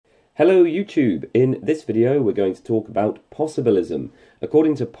Hello YouTube! In this video we're going to talk about possibilism.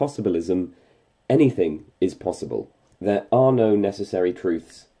 According to possibilism, anything is possible. There are no necessary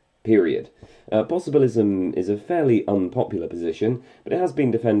truths, period. Possibilism is a fairly unpopular position, but it has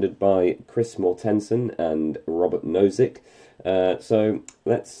been defended by Chris Mortensen and Robert Nozick, so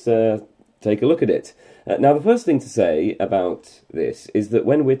let's take a look at it. Now the first thing to say about this is that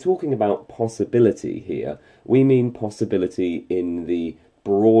when we're talking about possibility here, we mean possibility in the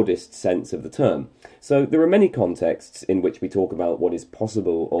broadest sense of the term. So there are many contexts in which we talk about what is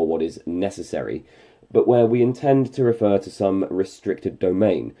possible or what is necessary, but where we intend to refer to some restricted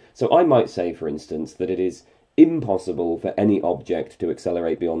domain. So I might say, for instance, that it is impossible for any object to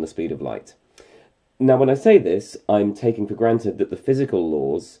accelerate beyond the speed of light. Now when I say this, I'm taking for granted that the physical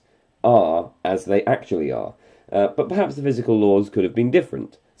laws are as they actually are, but perhaps the physical laws could have been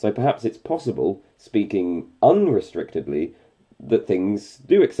different. So perhaps it's possible, speaking unrestrictedly, that things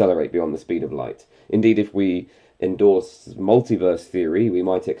do accelerate beyond the speed of light. Indeed, if we endorse multiverse theory, we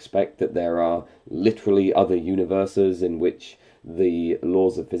might expect that there are literally other universes in which the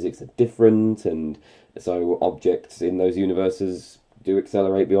laws of physics are different, and so objects in those universes do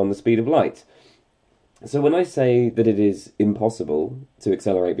accelerate beyond the speed of light. So when I say that it is impossible to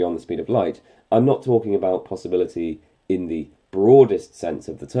accelerate beyond the speed of light, I'm not talking about possibility in the broadest sense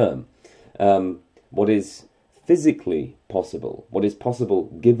of the term. What is physically possible, what is possible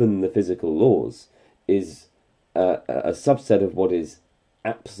given the physical laws, is a subset of what is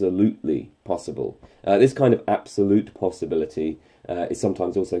absolutely possible. This kind of absolute possibility is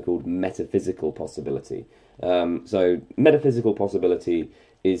sometimes also called metaphysical possibility. So metaphysical possibility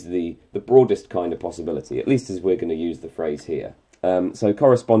is the broadest kind of possibility, at least as we're going to use the phrase here. So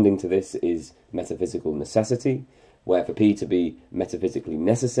corresponding to this is metaphysical necessity, where for P to be metaphysically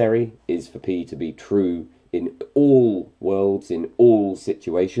necessary is for P to be true in all worlds, in all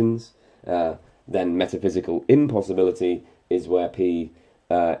situations. Then metaphysical impossibility is where P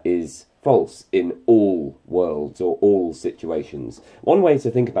is false in all worlds or all situations. One way to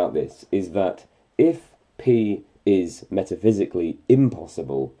think about this is that if P is metaphysically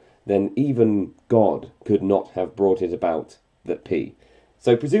impossible, then even God could not have brought it about that P.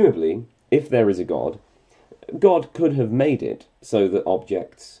 So presumably, if there is a God, God could have made it so that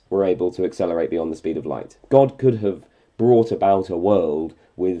objects were able to accelerate beyond the speed of light. God could have brought about a world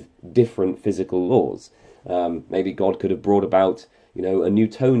with different physical laws. Maybe God could have brought about, a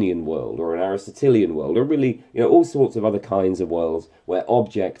Newtonian world or an Aristotelian world, or really, all sorts of other kinds of worlds where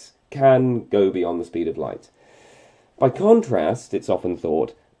objects can go beyond the speed of light. By contrast, it's often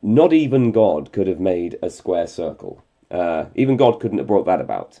thought, not even God could have made a square circle. Even God couldn't have brought that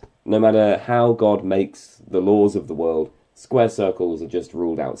about. No matter how God makes the laws of the world, square circles are just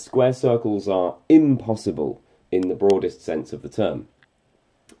ruled out. Square circles are impossible in the broadest sense of the term.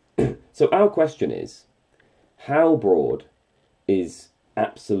 So our question is, how broad is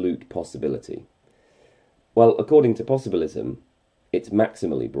absolute possibility? Well, according to possibilism, it's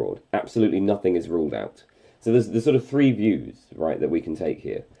maximally broad. Absolutely nothing is ruled out. So there's sort of three views, right, that we can take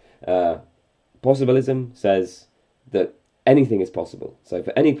here. Possibilism says that anything is possible. So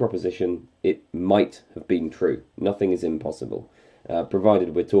for any proposition, it might have been true. Nothing is impossible,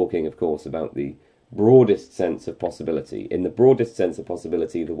 provided we're talking, of course, about the broadest sense of possibility. In the broadest sense of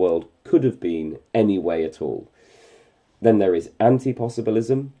possibility, the world could have been any way at all. Then there is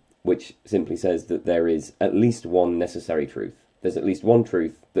anti-possibilism, which simply says that there is at least one necessary truth. There's at least one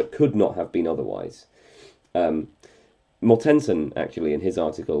truth that could not have been otherwise. Mortensen, actually, in his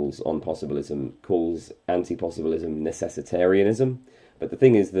articles on possibilism, calls anti-possibilism necessitarianism. But the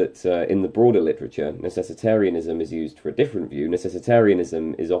thing is that in the broader literature, necessitarianism is used for a different view.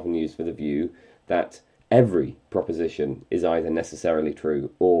 Necessitarianism is often used for the view that every proposition is either necessarily true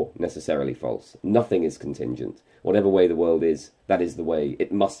or necessarily false. Nothing is contingent. Whatever way the world is, that is the way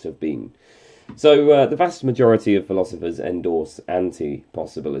it must have been. So the vast majority of philosophers endorse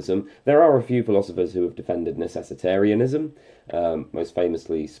anti-possibilism. There are a few philosophers who have defended necessitarianism, most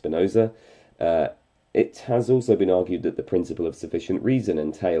famously Spinoza. It has also been argued that the principle of sufficient reason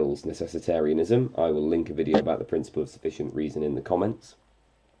entails necessitarianism. I will link a video about the principle of sufficient reason in the comments.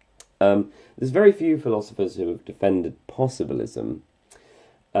 There's very few philosophers who have defended possibilism.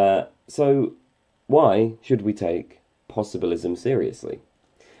 So why should we take possibilism seriously?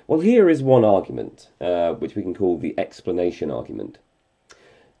 Well, here is one argument, which we can call the explanation argument.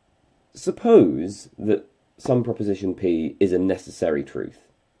 Suppose that some proposition P is a necessary truth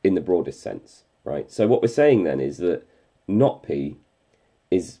in the broadest sense, right? So what we're saying then is that not P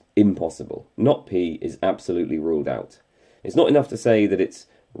is impossible. Not P is absolutely ruled out. It's not enough to say that it's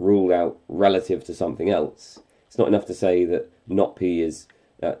ruled out relative to something else. It's not enough to say that not P is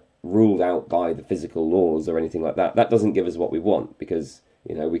ruled out by the physical laws or anything like that. That doesn't give us what we want, because,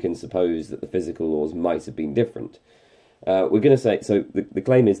 you know, we can suppose that the physical laws might have been different. We're going to say, so the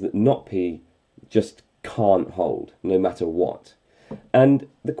claim is that not P just can't hold, no matter what. And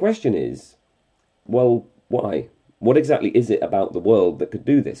the question is, well, why? What exactly is it about the world that could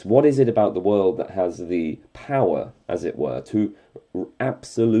do this? What is it about the world that has the power, as it were, to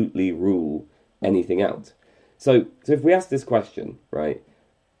absolutely rule anything out? So if we ask this question, right,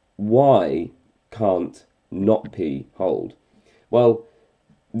 why can't not P hold? Well,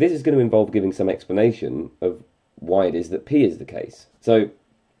 this is going to involve giving some explanation of why it is that P is the case. So,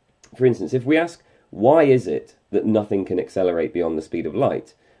 for instance, if we ask, why is it that nothing can accelerate beyond the speed of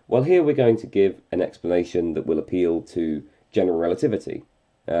light? Well, here we're going to give an explanation that will appeal to general relativity.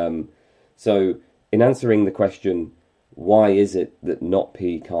 So, in answering the question, why is it that not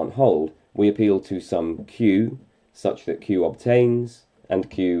P can't hold, we appeal to some Q, such that Q obtains, and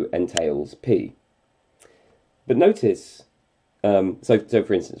Q entails P. But notice, so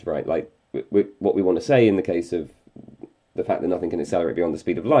for instance, right, like what we want to say in the case of the fact that nothing can accelerate beyond the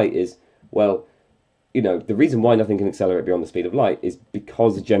speed of light is, well, you know, the reason why nothing can accelerate beyond the speed of light is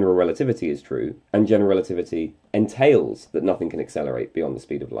because general relativity is true, and general relativity entails that nothing can accelerate beyond the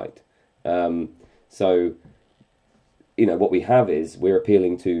speed of light. So, you know, what we have is we're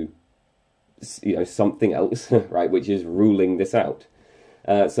appealing to, you know, something else, right, which is ruling this out.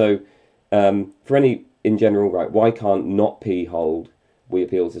 For any, in general, right, why can't not P hold? We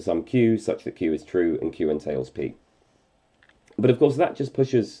appeal to some Q such that Q is true and Q entails P. But of course that just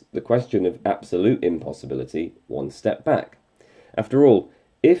pushes the question of absolute impossibility one step back. After all,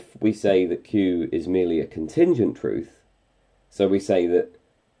 if we say that Q is merely a contingent truth, so we say that,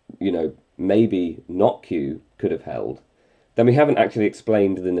 you know, maybe not Q could have held, then we haven't actually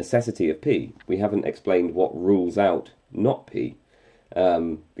explained the necessity of P. We haven't explained what rules out not P.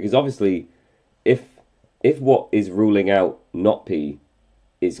 Because obviously, if what is ruling out not P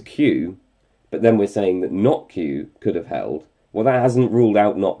is Q, but then we're saying that not Q could have held, well, that hasn't ruled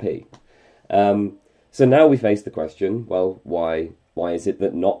out not P. So now we face the question, well, why is it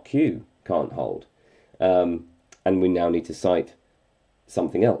that not Q can't hold? And we now need to cite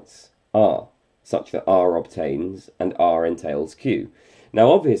something else, R, such that R obtains and R entails Q.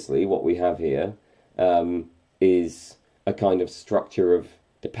 Now, obviously, what we have here is a kind of structure of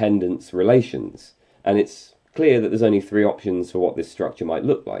dependence relations, and it's clear that there's only three options for what this structure might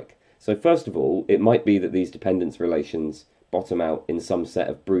look like. So first of all, it might be that these dependence relations bottom out in some set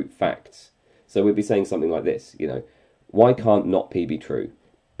of brute facts. So we'd be saying something like this, you know, why can't not P be true?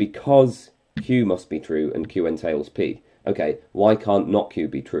 Because Q must be true and Q entails P. Okay, why can't not Q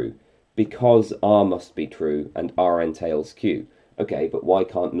be true? Because R must be true and R entails Q. Okay, but why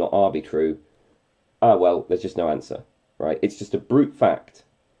can't not R be true? Ah, well, there's just no answer, right? It's just a brute fact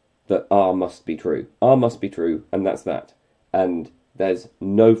that R must be true. R must be true, and that's that. And there's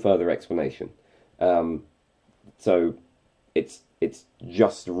no further explanation. So it's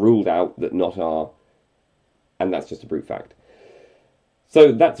just ruled out that not R, and that's just a brute fact.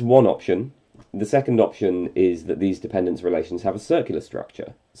 So that's one option. The second option is that these dependence relations have a circular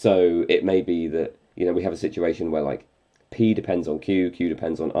structure. So it may be that, you know, we have a situation where, like, P depends on Q, Q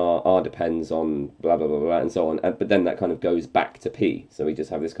depends on R depends on blah, blah, blah, blah, and so on. But then that kind of goes back to P. So we just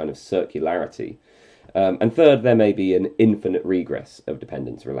have this kind of circularity. And third, there may be an infinite regress of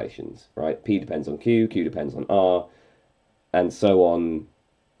dependence relations, right? P depends on Q, Q depends on R, and so on,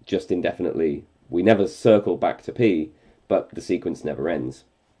 just indefinitely. We never circle back to P, but the sequence never ends.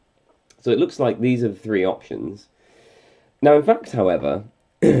 So it looks like these are the three options. Now, in fact, however,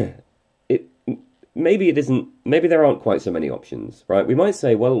 maybe it isn't. Maybe there aren't quite so many options, right? We might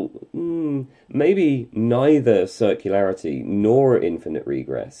say, well, maybe neither circularity nor infinite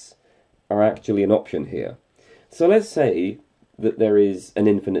regress are actually an option here. So let's say that there is an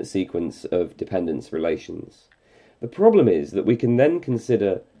infinite sequence of dependence relations. The problem is that we can then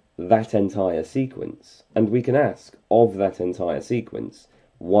consider that entire sequence, and we can ask of that entire sequence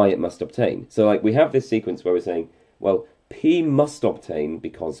why it must obtain. So, like, we have this sequence where we're saying, well, P must obtain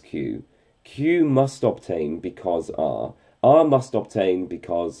because Q, Q must obtain because R must obtain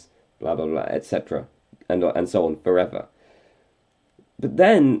because blah, blah, blah, etc., and so on forever. But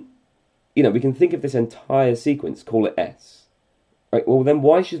then, you know, we can think of this entire sequence, call it S. Right? Well, then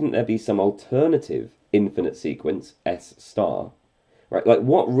why shouldn't there be some alternative infinite sequence, S star? Right? Like,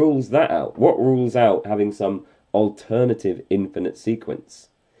 what rules that out? What rules out having some alternative infinite sequence?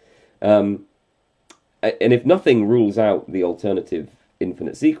 And if nothing rules out the alternative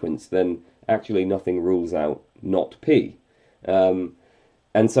infinite sequence, then actually nothing rules out not P. And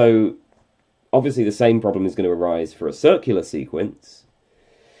so, obviously, the same problem is going to arise for a circular sequence.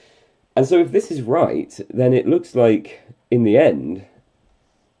 And so if this is right, then it looks like, in the end,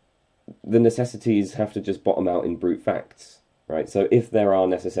 the necessities have to just bottom out in brute facts, right? So if there are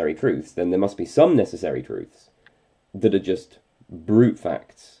necessary truths, then there must be some necessary truths that are just brute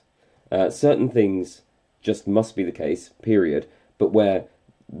facts. Certain things just must be the case, period, but where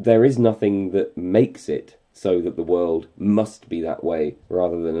there is nothing that makes it so that the world must be that way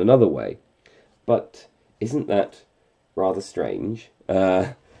rather than another way. But isn't that rather strange?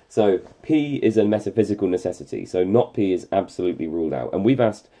 So P is a metaphysical necessity, so not P is absolutely ruled out. And we've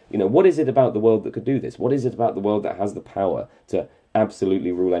asked, what is it about the world that could do this? What is it about the world that has the power to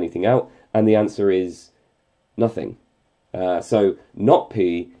absolutely rule anything out? And the answer is nothing. So not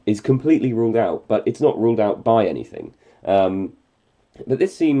P is completely ruled out, but it's not ruled out by anything. But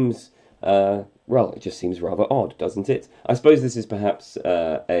this seems, it just seems rather odd, doesn't it? I suppose this is perhaps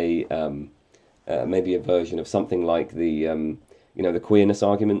maybe a version of something like the queerness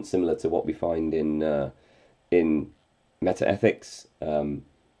argument, similar to what we find in metaethics.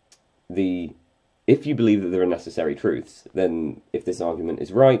 If you believe that there are necessary truths, then if this argument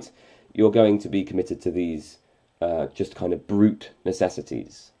is right, you're going to be committed to these just kind of brute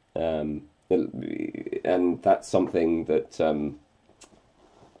necessities, and that's something that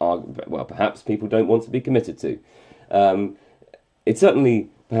perhaps people don't want to be committed to. It's certainly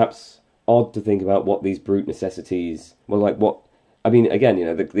perhaps odd to think about what these brute necessities,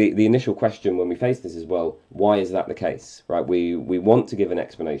 the initial question when we face this is, why is that the case, right? We want to give an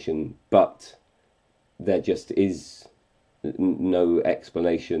explanation, but there just is no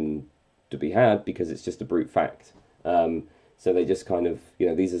explanation to be had because it's just a brute fact. So they just kind of,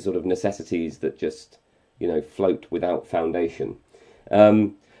 these are sort of necessities that just, float without foundation.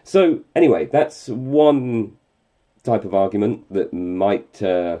 So anyway, that's one type of argument that might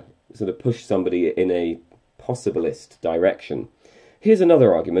sort of push somebody in a possibilist direction. Here's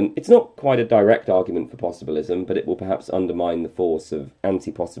another argument. It's not quite a direct argument for possibilism, but it will perhaps undermine the force of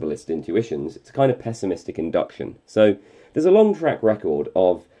anti-possibilist intuitions. It's a kind of pessimistic induction. So there's a long track record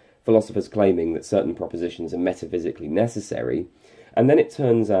of philosophers claiming that certain propositions are metaphysically necessary, and then it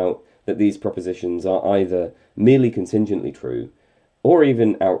turns out that these propositions are either merely contingently true or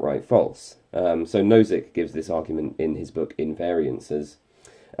even outright false. So Nozick gives this argument in his book Invariances.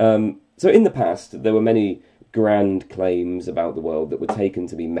 So in the past, there were many grand claims about the world that were taken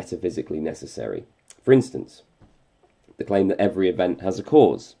to be metaphysically necessary. For instance, the claim that every event has a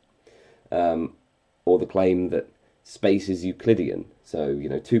cause, or the claim that space is Euclidean, so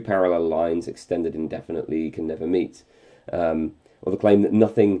two parallel lines extended indefinitely can never meet, or the claim that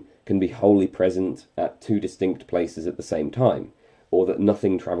nothing can be wholly present at two distinct places at the same time, or that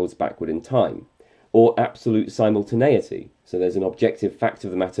nothing travels backward in time, or absolute simultaneity, so there's an objective fact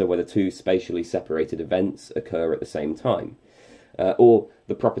of the matter whether two spatially separated events occur at the same time, or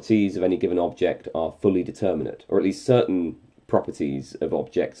the properties of any given object are fully determinate, or at least certain properties of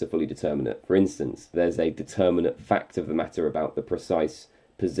objects are fully determinate. For instance, there's a determinate fact of the matter about the precise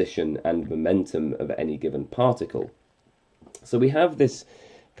position and momentum of any given particle. So we have this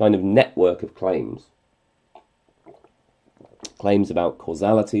kind of network of claims about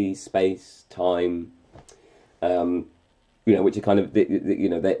causality, space, time, which are kind of,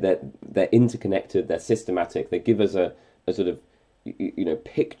 they're interconnected, they're systematic, they give us a sort of,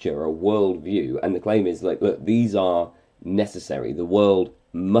 picture, a world view, and the claim is like, look, these are necessary, the world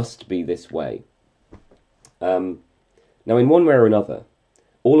must be this way. Now, in one way or another,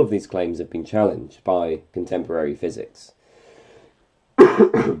 all of these claims have been challenged by contemporary physics.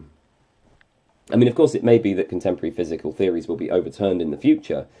 I mean, of course, it may be that contemporary physical theories will be overturned in the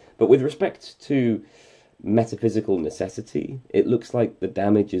future, but with respect to metaphysical necessity, it looks like the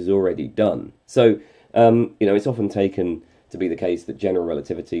damage is already done. So, it's often taken to be the case that general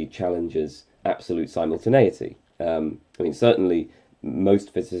relativity challenges absolute simultaneity. Certainly,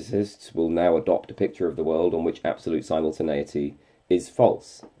 most physicists will now adopt a picture of the world on which absolute simultaneity is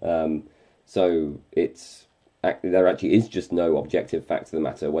false. So there actually is just no objective fact of the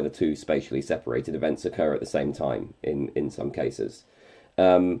matter whether two spatially separated events occur at the same time in some cases.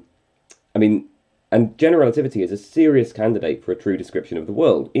 And general relativity is a serious candidate for a true description of the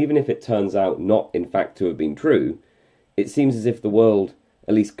world. Even if it turns out not in fact to have been true, it seems as if the world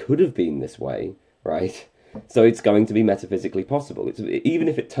at least could have been this way, right? So it's going to be metaphysically possible. Even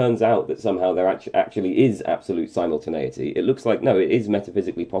if it turns out that somehow there actually is absolute simultaneity, it looks like, no, it is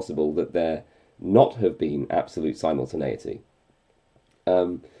metaphysically possible that there not have been absolute simultaneity.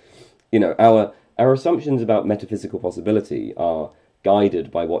 Our assumptions about metaphysical possibility are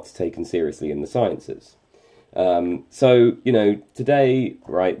guided by what's taken seriously in the sciences. Today,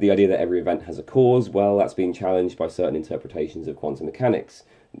 right, the idea that every event has a cause, well, that's been challenged by certain interpretations of quantum mechanics.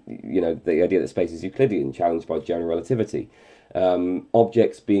 the idea that space is Euclidean, challenged by general relativity.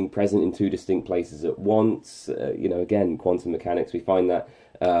 Objects being present in two distinct places at once, again, quantum mechanics, we find that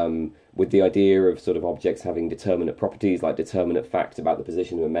with the idea of sort of objects having determinate properties, like determinate facts about the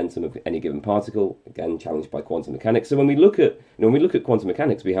position and momentum of any given particle, again, challenged by quantum mechanics. So when we look at quantum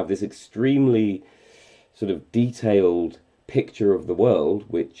mechanics, we have this extremely sort of detailed picture of the world,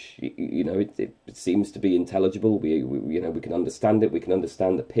 which it seems to be intelligible. We can understand it. We can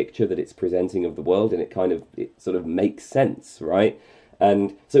understand the picture that it's presenting of the world, and it sort of makes sense, right?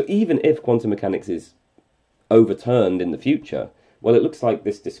 And so even if quantum mechanics is overturned in the future, well, it looks like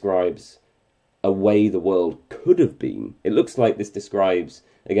this describes a way the world could have been. It looks like this describes,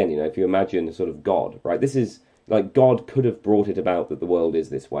 again, if you imagine a sort of God, right? This is like God could have brought it about that the world is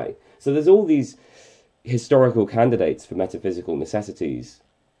this way. So there's all these historical candidates for metaphysical necessities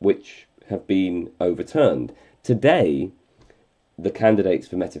which have been overturned. Today, the candidates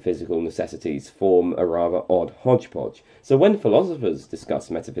for metaphysical necessities form a rather odd hodgepodge. So when philosophers discuss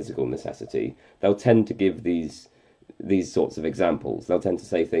metaphysical necessity, they'll tend to give these sorts of examples. They'll tend to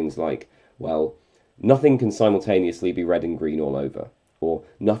say things like, well, nothing can simultaneously be red and green all over, or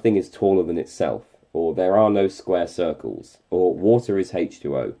nothing is taller than itself, or there are no square circles, or water is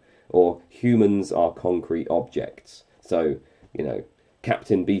H2O, or humans are concrete objects. So,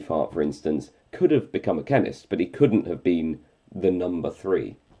 Captain Beefheart, for instance, could have become a chemist, but he couldn't have been the number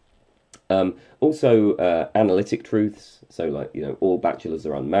 3. Also, analytic truths, so like, all bachelors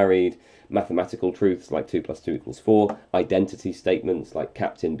are unmarried, mathematical truths like 2 + 2 = 4, identity statements like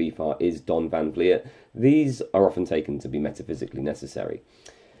Captain Beefheart is Don Van Vliet. These are often taken to be metaphysically necessary.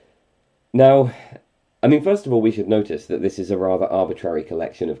 Now, first of all, we should notice that this is a rather arbitrary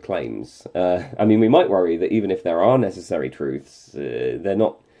collection of claims. We might worry that even if there are necessary truths, it's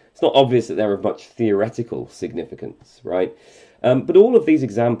not obvious that they're of much theoretical significance, right? But all of these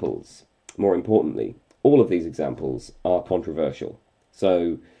examples, more importantly, all of these examples are controversial.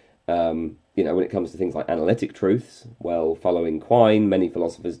 So, when it comes to things like analytic truths, well, following Quine, many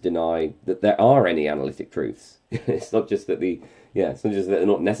philosophers deny that there are any analytic truths. It's not just that they're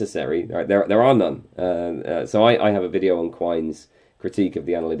not necessary. Right? There are none. So I have a video on Quine's critique of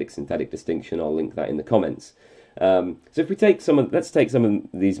the analytic-synthetic distinction. I'll link that in the comments. So if we take let's take some of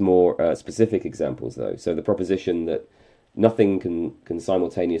these more specific examples, though. So the proposition that nothing can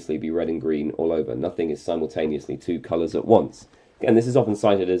simultaneously be red and green all over. Nothing is simultaneously two colours at once. And this is often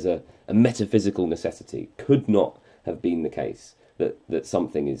cited as a metaphysical necessity. Could not have been the case that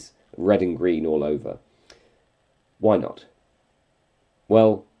something is red and green all over. Why not?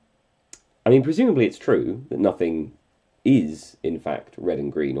 Well, presumably it's true that nothing is, in fact, red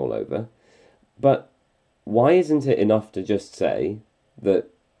and green all over. But why isn't it enough to just say that,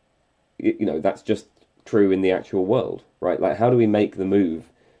 that's just true in the actual world, right? Like, how do we make the move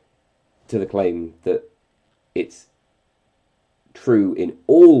to the claim that it's true in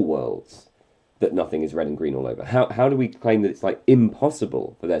all worlds that nothing is red and green all over? How do we claim that it's like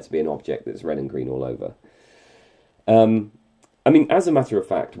impossible for there to be an object that's red and green all over? As a matter of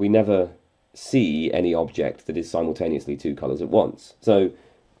fact, we never see any object that is simultaneously two colours at once. So,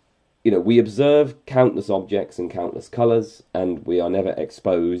 we observe countless objects and countless colours, and we are never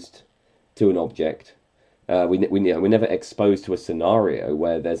exposed to an object. We're never exposed to a scenario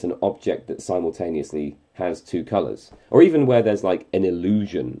where there's an object that simultaneously has two colours, or even where there's like an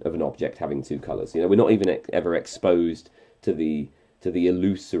illusion of an object having two colours. We're not even ever exposed to the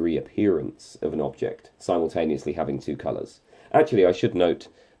illusory appearance of an object simultaneously having two colours. Actually, I should note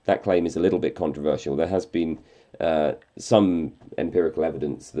that claim is a little bit controversial. There has been some empirical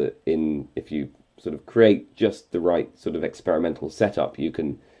evidence that if you sort of create just the right sort of experimental setup, you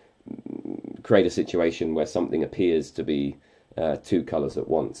can create a situation where something appears to be two colours at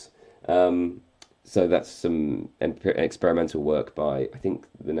once. So that's some experimental work by, I think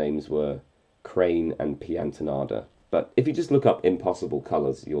the names were Crane and Piantanada. But if you just look up impossible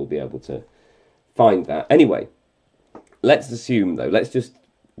colours, you'll be able to find that. Anyway, let's assume, though, let's just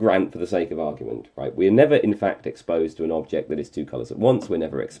grant for the sake of argument, right? We're never, in fact, exposed to an object that is two colours at once. We're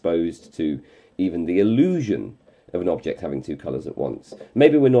never exposed to even the illusion of an object having two colours at once.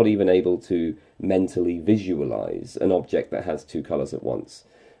 Maybe we're not even able to mentally visualise an object that has two colours at once.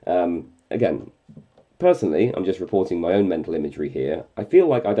 Again, personally, I'm just reporting my own mental imagery here. I feel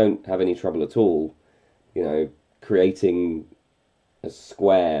like I don't have any trouble at all, creating a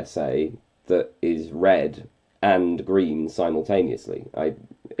square, say, that is red and green simultaneously.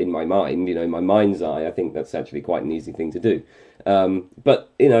 In my mind, in my mind's eye, I think that's actually quite an easy thing to do. But,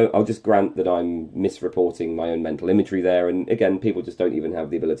 I'll just grant that I'm misreporting my own mental imagery there, and again, people just don't even have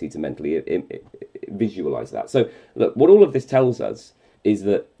the ability to mentally visualise that. So, look, what all of this tells us is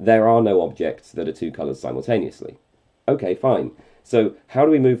that there are no objects that are two colours simultaneously. Okay, fine. So how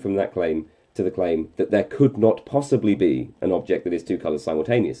do we move from that claim to the claim that there could not possibly be an object that is two colours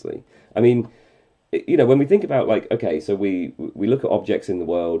simultaneously? I mean, you know, when we think about, like, okay, so we look at objects in the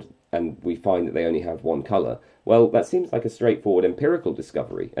world and we find that they only have one colour. Well, that seems like a straightforward empirical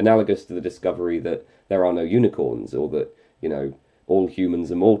discovery, analogous to the discovery that there are no unicorns, or that, you know, all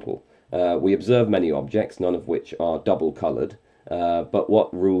humans are mortal. We observe many objects, none of which are double coloured, but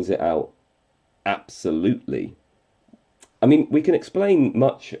what rules it out absolutely? I mean, we can explain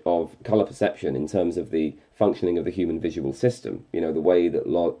much of colour perception in terms of the functioning of the human visual system. You know, the way that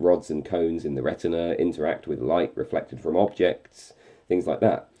rods and cones in the retina interact with light reflected from objects, things like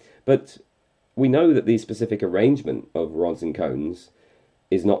that. But we know that the specific arrangement of rods and cones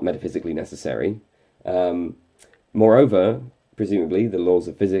is not metaphysically necessary. Moreover, presumably, the laws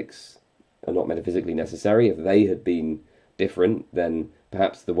of physics are not metaphysically necessary. If they had been different, then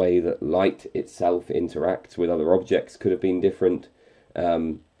perhaps the way that light itself interacts with other objects could have been different.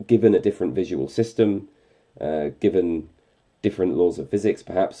 Given a different visual system, given different laws of physics,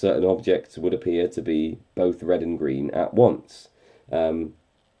 perhaps certain objects would appear to be both red and green at once.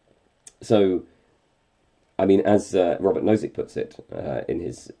 So, I mean, as Robert Nozick puts it in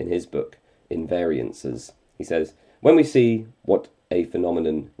his book, Invariances, he says, when we see what a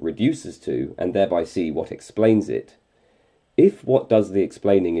phenomenon reduces to, and thereby see what explains it, if what does the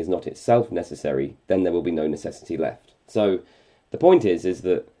explaining is not itself necessary, then there will be no necessity left. So the point is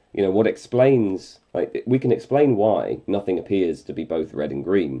that, you know, what explains, like, we can explain why nothing appears to be both red and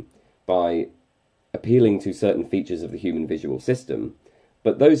green by appealing to certain features of the human visual system,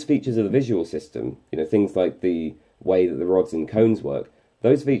 but those features of the visual system, you know, things like the way that the rods and cones work,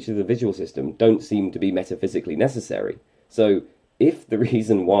 those features of the visual system don't seem to be metaphysically necessary. So if the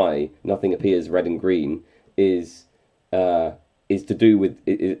reason why nothing appears red and green is to do with,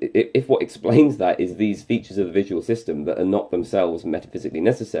 if what explains that is these features of the visual system that are not themselves metaphysically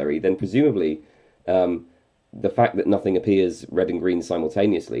necessary, then presumably the fact that nothing appears red and green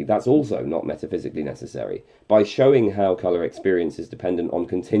simultaneously, that's also not metaphysically necessary. By showing how colour experience is dependent on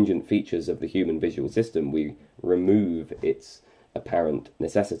contingent features of the human visual system, we remove its apparent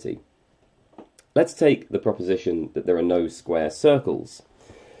necessity. Let's take the proposition that there are no square circles.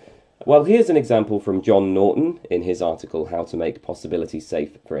 Well, here's an example from John Norton in his article, How to Make Possibility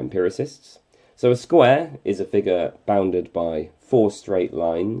Safe for Empiricists. So a square is a figure bounded by four straight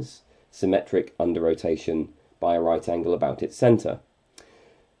lines, symmetric under rotation by a right angle about its centre.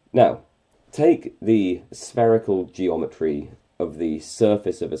 Now, take the spherical geometry of the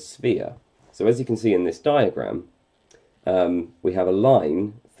surface of a sphere. So as you can see in this diagram, we have a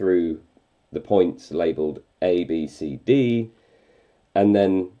line through the points labelled A, B, C, D, and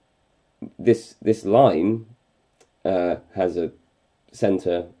then this line has a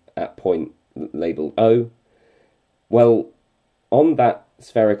centre at point labelled O. Well, on that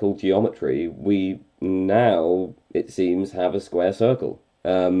spherical geometry, we now, it seems, have a square circle,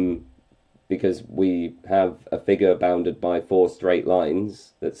 because we have a figure bounded by four straight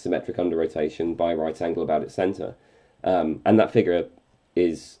lines that's symmetric under rotation by a right angle about its centre, and that figure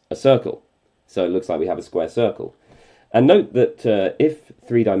is a circle. So it looks like we have a square circle. And note that if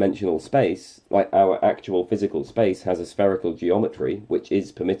three-dimensional space, like our actual physical space, has a spherical geometry, which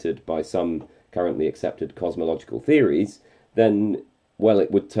is permitted by some currently accepted cosmological theories, then, well,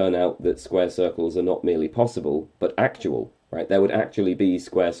 it would turn out that square circles are not merely possible, but actual, right? There would actually be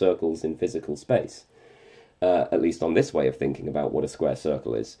square circles in physical space, at least on this way of thinking about what a square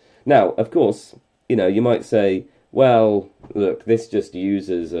circle is. Now, of course, you know, you might say, well, look, this just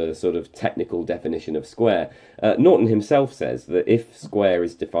uses a sort of technical definition of square. Norton himself says that if square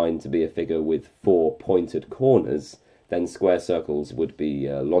is defined to be a figure with four pointed corners, then square circles would be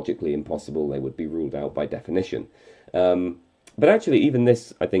logically impossible. They would be ruled out by definition. But actually, even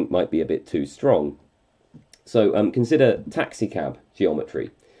this, I think, might be a bit too strong. So consider taxicab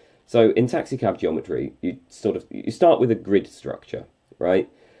geometry. So in taxicab geometry, you start with a grid structure, right?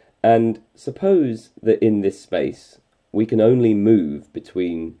 And suppose that in this space, we can only move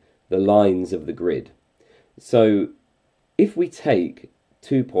between the lines of the grid. So if we take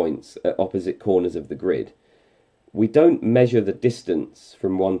 2 points at opposite corners of the grid, we don't measure the distance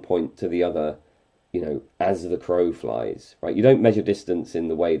from one point to the other, you know, as the crow flies, right? You don't measure distance in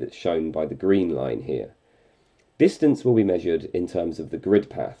the way that's shown by the green line here. Distance will be measured in terms of the grid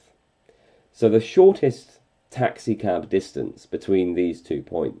path. So the shortest taxicab distance between these 2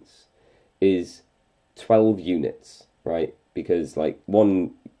 points is 12 units, right? Because like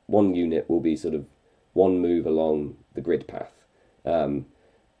one unit will be sort of one move along the grid path,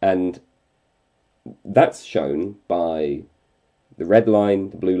 and that's shown by the red line,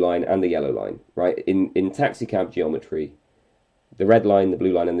 the blue line, and the yellow line, right? In taxicab geometry, the red line, the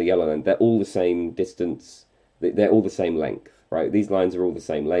blue line, and the yellow line, they're all the same distance, they're all the same length, right? These lines are all the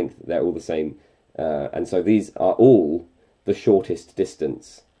same length, they're all the same, and so these are all the shortest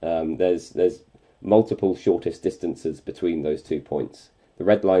distance. There's multiple shortest distances between those 2 points. The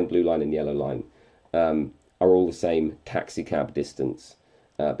red line, blue line, and yellow line are all the same taxicab distance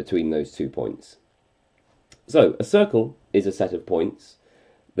between those 2 points. So a circle is a set of points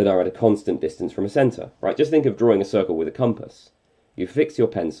that are at a constant distance from a centre, right? Just think of drawing a circle with a compass. You fix your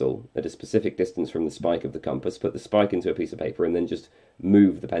pencil at a specific distance from the spike of the compass, put the spike into a piece of paper, and then just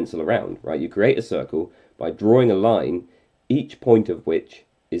move the pencil around, right? You create a circle by drawing a line, each point of which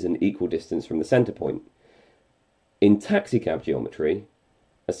is an equal distance from the centre point. In taxicab geometry,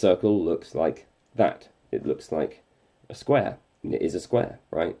 a circle looks like that. It looks like a square. And it is a square,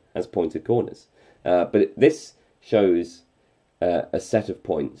 right? Has pointed corners. But this shows a set of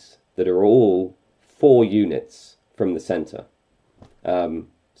points that are all 4 units from the centre. So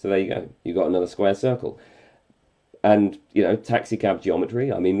there you go. You've got another square circle. And, you know, taxicab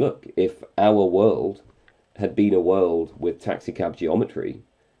geometry, I mean, look, if our world had been a world with taxicab geometry,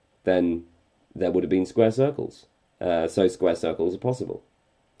 then there would have been square circles. So square circles are possible.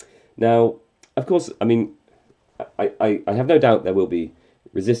 Now, of course, I mean, I have no doubt there will be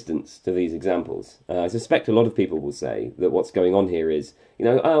resistance to these examples. I suspect a lot of people will say that what's going on here is, you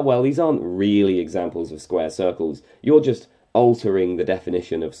know, well, these aren't really examples of square circles. You're just altering the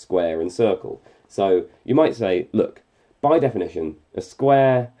definition of square and circle. So you might say, look, by definition, a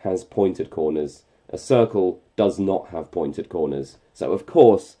square has pointed corners. A circle does not have pointed corners. So, of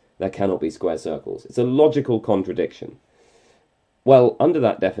course, there cannot be square circles. It's a logical contradiction. Well, under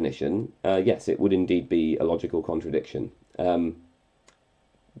that definition, yes, it would indeed be a logical contradiction.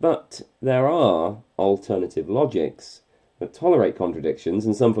 But there are alternative logics that tolerate contradictions,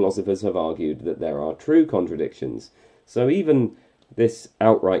 and some philosophers have argued that there are true contradictions. So even this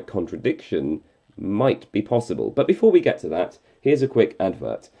outright contradiction might be possible. But before we get to that, here's a quick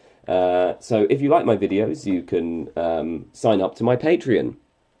advert. So if you like my videos, you can sign up to my Patreon.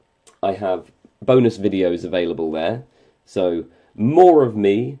 I have bonus videos available there. So more of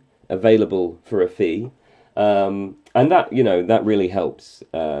me available for a fee. And that, you know, that really helps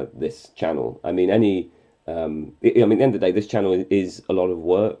this channel. I mean, at the end of the day, this channel is a lot of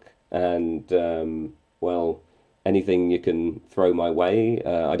work, and well, anything you can throw my way.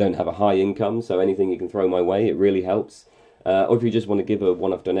 I don't have a high income, so anything you can throw my way, it really helps. Or if you just want to give a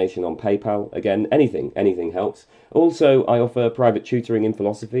one-off donation on PayPal, again, anything helps. Also, I offer private tutoring in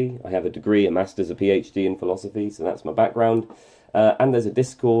philosophy. I have a degree, a master's, a PhD in philosophy, so that's my background. And there's a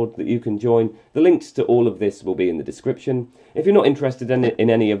Discord that you can join. The links to all of this will be in the description. If you're not interested in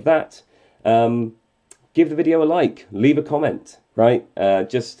any of that, give the video a like, leave a comment, right?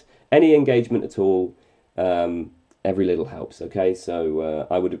 Just any engagement at all, every little helps, okay? So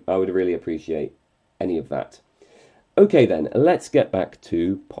I would really appreciate any of that. Okay then, let's get back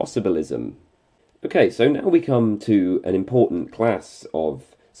to Possibilism. Okay, so now we come to an important class of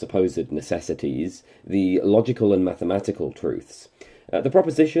supposed necessities, the logical and mathematical truths. The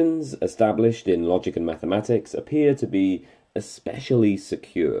propositions established in logic and mathematics appear to be especially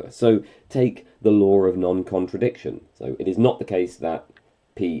secure. So take the law of non-contradiction. So it is not the case that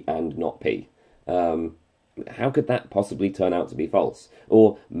P and not P. How could that possibly turn out to be false?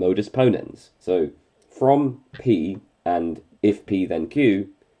 Or modus ponens. So from P and if P then Q,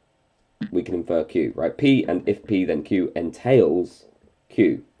 we can infer Q, right? P and if P then Q entails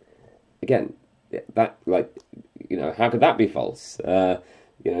Q. Again, that, like, you know, how could that be false?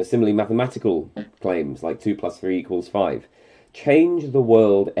 You know, similarly, mathematical claims like 2 + 3 = 5. Change the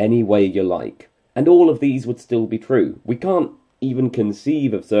world any way you like, and all of these would still be true. We can't even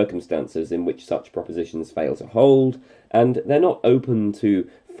conceive of circumstances in which such propositions fail to hold, and they're not open to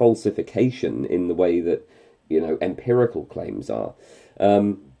falsification in the way that, you know, empirical claims are.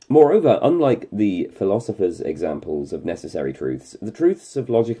 Moreover, unlike the philosophers' examples of necessary truths, the truths of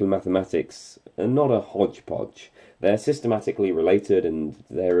logical mathematics are not a hodgepodge. They're systematically related, and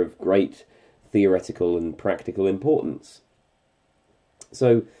they're of great theoretical and practical importance.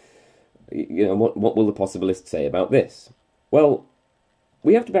 So, you know, what will the possibilists say about this? Well,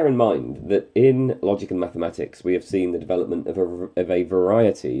 we have to bear in mind that in logic and mathematics we have seen the development of a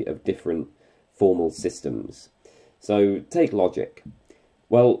variety of different formal systems. So take logic.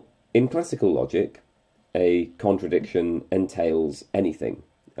 Well, in classical logic, a contradiction entails anything.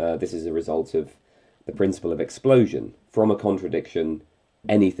 This is a result of the principle of explosion. From a contradiction,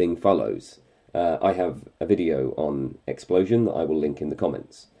 anything follows. I have a video on explosion that I will link in the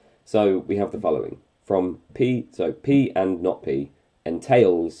comments. So we have the following. from P, so P and not P,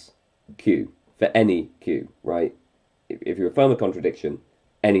 entails Q, for any Q, right? If you affirm a contradiction,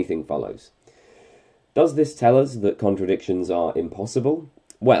 anything follows. Does this tell us that contradictions are impossible?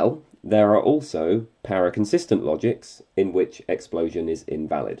 Well, there are also paraconsistent logics in which explosion is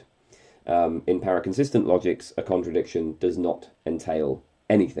invalid. In paraconsistent logics, a contradiction does not entail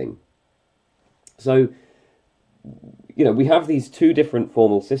anything. So, we have these two different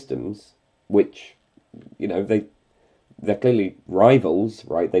formal systems, which, they're clearly rivals,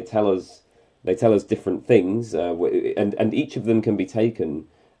 right? They tell us different things, and each of them can be taken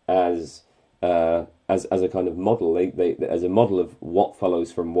as a kind of model, as a model of what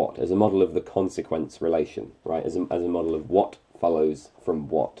follows from what, as a model of the consequence relation, right? As a model of what follows from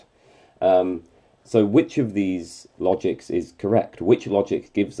what. So which of these logics is correct? Which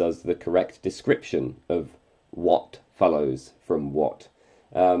logic gives us the correct description of what follows from what?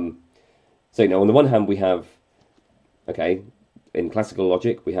 So, on the one hand, we have, in classical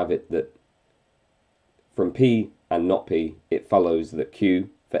logic, we have it that from P and not P, it follows that Q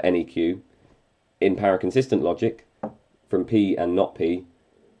for any Q. In paraconsistent logic, from P and not P,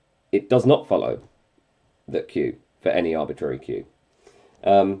 it does not follow that Q for any arbitrary Q.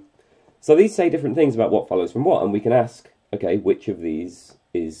 So these say different things about what follows from what, and we can ask, which of these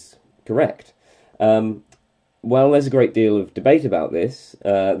is correct? Well, there's a great deal of debate about this.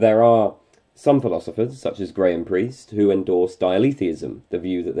 There are some philosophers, such as Graham Priest, who endorse dialetheism, the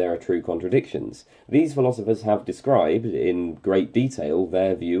view that there are true contradictions. These philosophers have described in great detail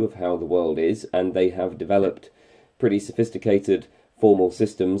their view of how the world is, and they have developed pretty sophisticated formal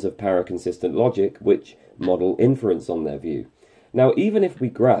systems of paraconsistent logic which model inference on their view. Now, even if we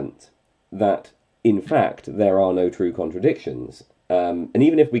grant that, in fact, there are no true contradictions, and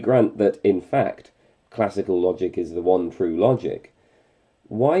even if we grant that, in fact, classical logic is the one true logic,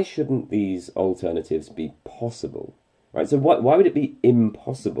 why shouldn't these alternatives be possible? Right? So why would it be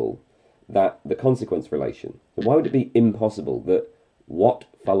impossible that the consequence relation, why would it be impossible that what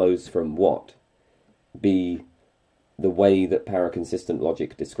follows from what be the way that paraconsistent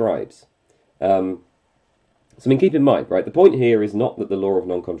logic describes? So keep in mind, right, the point here is not that the law of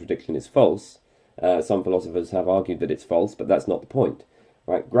non-contradiction is false. Some philosophers have argued that it's false, but that's not the point.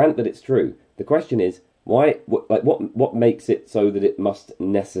 Right? Grant that it's true. The question is, what makes it so that it must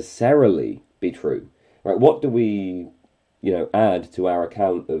necessarily be true? Right? What do we, add to our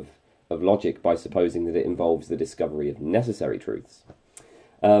account of logic by supposing that it involves the discovery of necessary truths?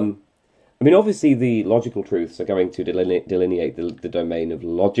 Obviously the logical truths are going to delineate the domain of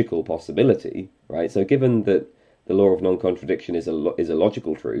logical possibility, right? So given that the law of non-contradiction is a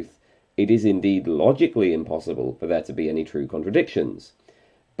logical truth, it is indeed logically impossible for there to be any true contradictions.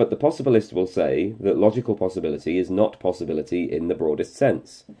 But the possibilist will say that logical possibility is not possibility in the broadest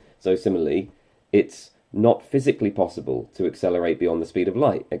sense. So similarly, it's not physically possible to accelerate beyond the speed of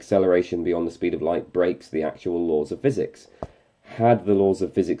light. Acceleration beyond the speed of light breaks the actual laws of physics. Had the laws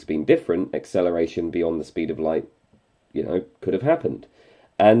of physics been different, acceleration beyond the speed of light, could have happened.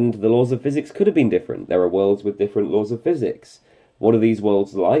 And the laws of physics could have been different. There are worlds with different laws of physics. What are these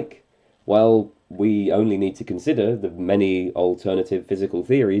worlds like? Well, we only need to consider the many alternative physical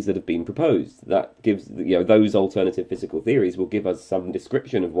theories that have been proposed. That gives, those alternative physical theories will give us some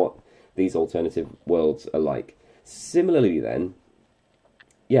description of what these alternative worlds are like. Similarly then,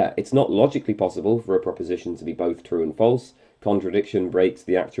 it's not logically possible for a proposition to be both true and false. Contradiction breaks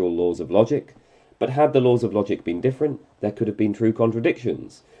the actual laws of logic. But had the laws of logic been different, there could have been true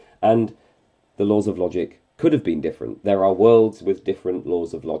contradictions. And the laws of logic could have been different. There are worlds with different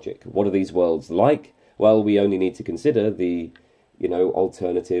laws of logic. What are these worlds like? Well, we only need to consider the,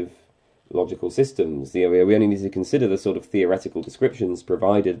 alternative logical systems. We only need to consider the sort of theoretical descriptions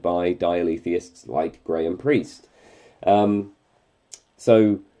provided by dialetheists like Graham Priest.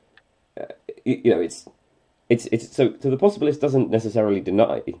 So the possibilist doesn't necessarily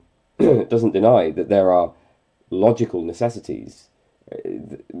deny that there are logical necessities.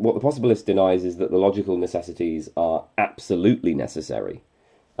 What the possibilist denies is that the logical necessities are absolutely necessary.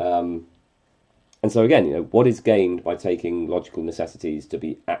 And so again, what is gained by taking logical necessities to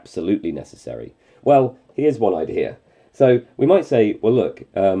be absolutely necessary? Well, here's one idea. So we might say, well, look,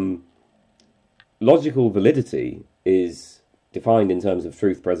 logical validity is defined in terms of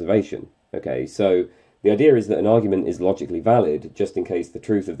truth preservation. Okay, so the idea is that an argument is logically valid just in case the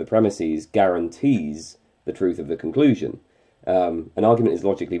truth of the premises guarantees the truth of the conclusion. An argument is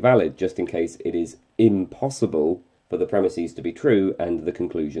logically valid just in case it is impossible for the premises to be true and the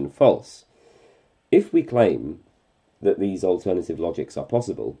conclusion false. If we claim that these alternative logics are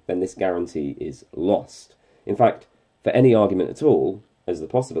possible, then this guarantee is lost. In fact, for any argument at all, as the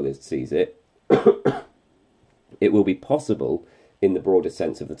possibilist sees it, it will be possible, in the broadest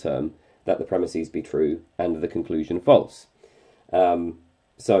sense of the term, that the premises be true and the conclusion false.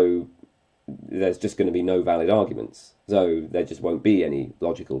 So there's just going to be no valid arguments. So there just won't be any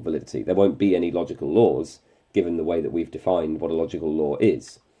logical validity. There won't be any logical laws, given the way that we've defined what a logical law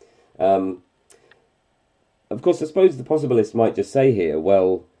is. Of course, I suppose the possibilist might just say here,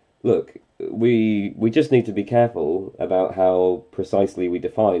 well, look, we just need to be careful about how precisely we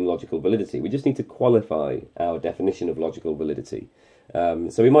define logical validity. We just need to qualify our definition of logical validity.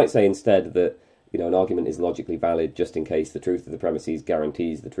 So we might say instead that, you know, an argument is logically valid just in case the truth of the premises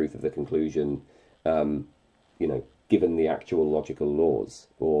guarantees the truth of the conclusion, you know, given the actual logical laws.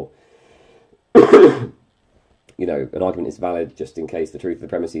 Or, you know, an argument is valid just in case the truth of the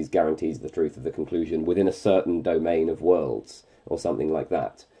premises guarantees the truth of the conclusion within a certain domain of worlds, or something like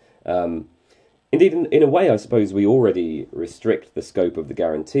that. Indeed, in a way, I suppose we already restrict the scope of the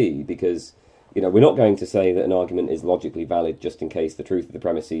guarantee, because, you know, we're not going to say that an argument is logically valid just in case the truth of the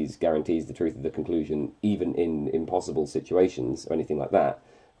premises guarantees the truth of the conclusion, even in impossible situations, or anything like that.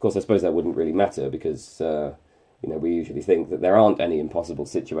 Of course, I suppose that wouldn't really matter, because, you know, we usually think that there aren't any impossible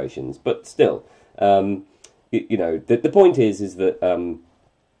situations. But still, you know, the point is that,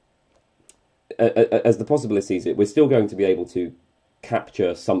 as the possibilist sees it, we're still going to be able to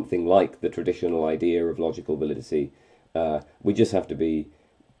capture something like the traditional idea of logical validity. We just have to be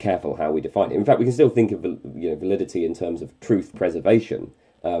careful how we define it. In fact, we can still think of, you know, validity in terms of truth preservation.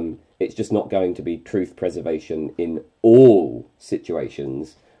 It's just not going to be truth preservation in all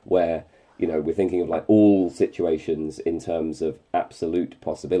situations where, you know, we're thinking of like all situations in terms of absolute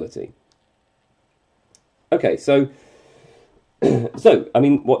possibility. Okay, so I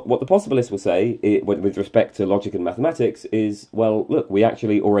mean, what the possibilist will say with respect to logic and mathematics is, well, look, we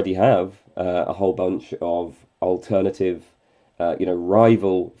actually already have a whole bunch of alternative, you know,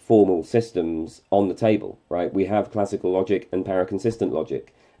 rival formal systems on the table, right? We have classical logic and paraconsistent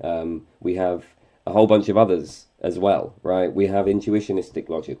logic. We have a whole bunch of others as well, right? We have intuitionistic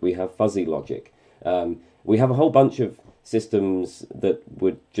logic. We have fuzzy logic. We have a whole bunch of systems that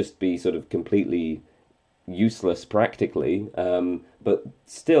would just be sort of completely useless practically, but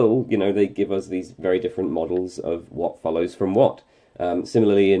still, you know, they give us these very different models of what follows from what.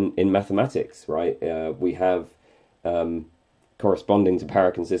 Similarly, in mathematics, right, we have, corresponding to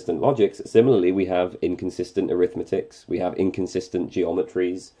paraconsistent logics, similarly we have inconsistent arithmetics, we have inconsistent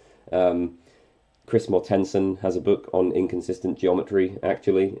geometries. Chris Mortensen has a book on inconsistent geometry,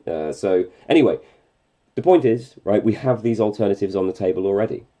 actually. So anyway, the point is, right, we have these alternatives on the table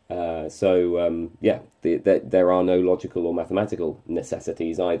already. Yeah, there are no logical or mathematical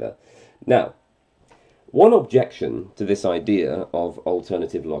necessities either. Now, one objection to this idea of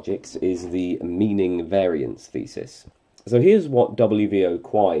alternative logics is the meaning variance thesis. So here's what W.V.O.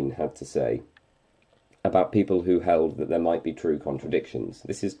 Quine had to say about people who held that there might be true contradictions.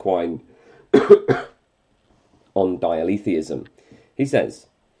 This is Quine on dialetheism. He says,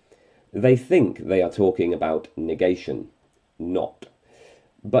 "They think they are talking about negation, not.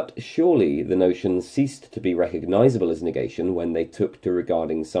 But surely the notion ceased to be recognizable as negation when they took to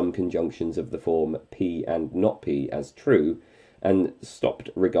regarding some conjunctions of the form P and not P as true, and stopped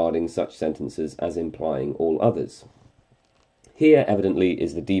regarding such sentences as implying all others. Here evidently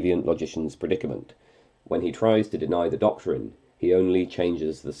is the deviant logician's predicament. When he tries to deny the doctrine, he only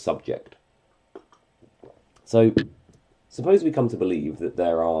changes the subject." So, suppose we come to believe that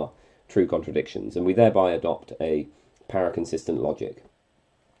there are true contradictions, and we thereby adopt a paraconsistent logic.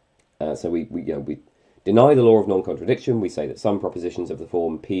 So we deny the law of non-contradiction. We say that some propositions of the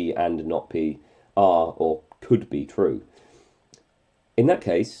form P and not P are or could be true. In that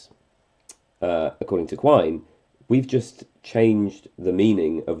case, according to Quine, we've just changed the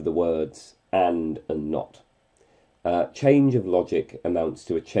meaning of the words and not. Change of logic amounts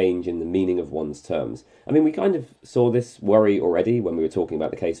to a change in the meaning of one's terms. I mean, we kind of saw this worry already when we were talking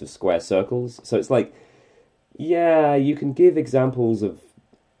about the case of square circles. So it's like, yeah, you can give examples of,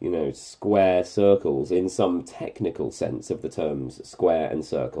 you know, square circles in some technical sense of the terms square and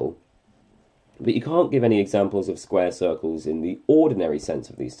circle, but you can't give any examples of square circles in the ordinary sense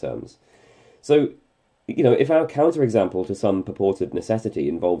of these terms. So, you know, if our counterexample to some purported necessity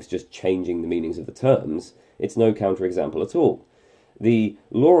involves just changing the meanings of the terms, it's no counterexample at all. The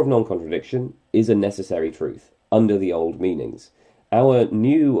law of non-contradiction is a necessary truth under the old meanings. Our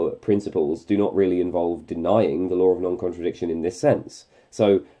new principles do not really involve denying the law of non-contradiction in this sense.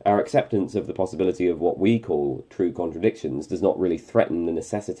 So our acceptance of the possibility of what we call true contradictions does not really threaten the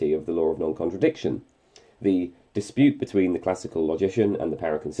necessity of the law of non-contradiction. The dispute between the classical logician and the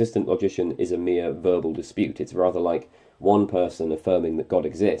paraconsistent logician is a mere verbal dispute. It's rather like one person affirming that God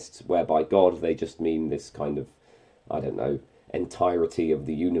exists, whereby God, they just mean this kind of, I don't know, entirety of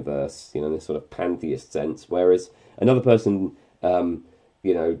the universe, you know, in this sort of pantheist sense, whereas another person,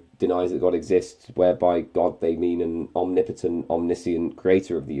 you know, denies that God exists, whereby God, they mean an omnipotent, omniscient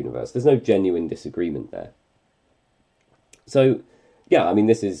creator of the universe. There's no genuine disagreement there. So, yeah, I mean,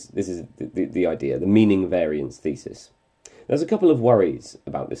 this is the idea, the meaning variance thesis. There's a couple of worries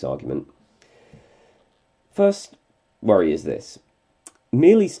about this argument. First worry is this.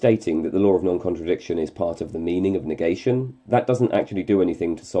 Merely stating that the law of non-contradiction is part of the meaning of negation, that doesn't actually do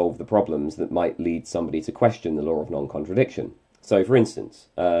anything to solve the problems that might lead somebody to question the law of non-contradiction. So, for instance,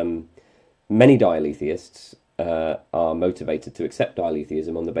 many dialetheists are motivated to accept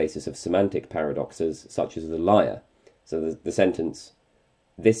dialetheism on the basis of semantic paradoxes, such as the liar. So the sentence,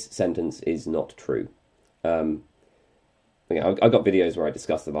 this sentence is not true. I've got videos where I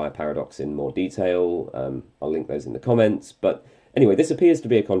discuss the liar paradox in more detail. I'll link those in the comments. But anyway, this appears to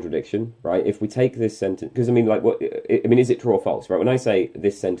be a contradiction, right? If we take this sentence, because I mean, like, what? I mean, is it true or false, right? When I say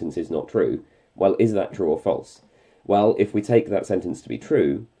this sentence is not true, well, is that true or false? Well, if we take that sentence to be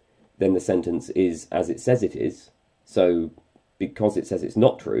true, then the sentence is as it says it is. So, because it says it's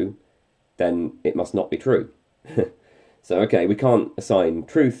not true, then it must not be true. So, okay, we can't assign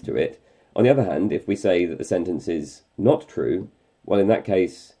truth to it. On the other hand, if we say that the sentence is not true, well, in that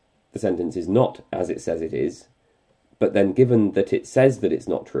case, the sentence is not as it says it is. But then, given that it says that it's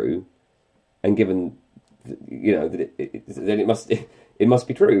not true, and given, you know, that it must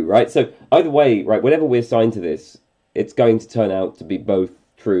be true, right? So either way, right, whatever we assign to this, it's going to turn out to be both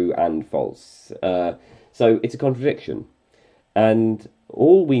true and false. So it's a contradiction, and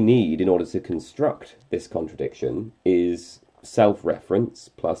all we need in order to construct this contradiction is self-reference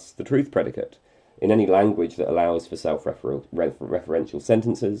plus the truth predicate. In any language that allows for self-referential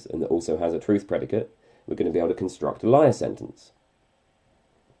sentences and that also has a truth predicate, we're going to be able to construct a liar sentence.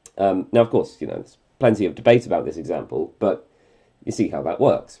 Now, of course, you know, there's plenty of debate about this example, but you see how that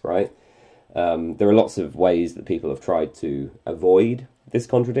works, right? There are lots of ways that people have tried to avoid this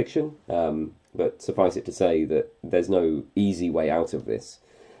contradiction, but suffice it to say that there's no easy way out of this.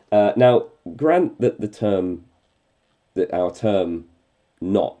 Now, grant that our term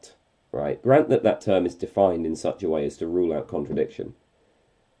not, right? Grant that that term is defined in such a way as to rule out contradiction.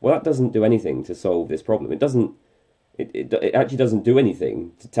 Well, that doesn't do anything to solve this problem. It actually doesn't do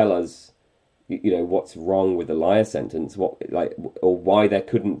anything to tell us, you know, what's wrong with the liar sentence, or why there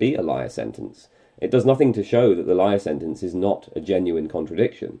couldn't be a liar sentence. It does nothing to show that the liar sentence is not a genuine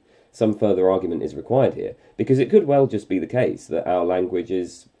contradiction. Some further argument is required here, because it could well just be the case that our language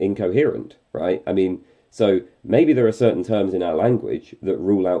is incoherent, right? I mean, so maybe there are certain terms in our language that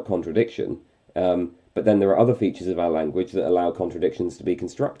rule out contradiction, but then there are other features of our language that allow contradictions to be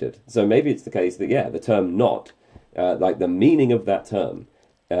constructed. So maybe it's the case that, yeah, the term not, like the meaning of that term,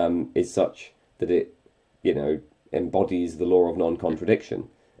 is such that it, you know, embodies the law of non-contradiction.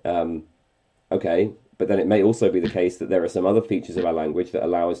 Okay, but then it may also be the case that there are some other features of our language that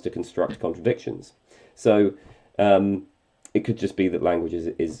allow us to construct contradictions. So it could just be that language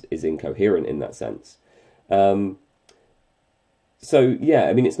is incoherent in that sense. So, yeah,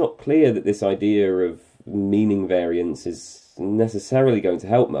 I mean, it's not clear that this idea of meaning variance is necessarily going to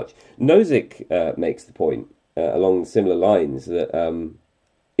help much. Nozick makes the point, along similar lines, that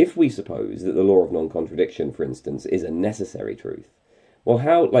if we suppose that the law of non-contradiction, for instance, is a necessary truth, well,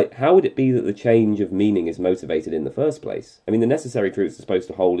 how would it be that the change of meaning is motivated in the first place? I mean, the necessary truths are supposed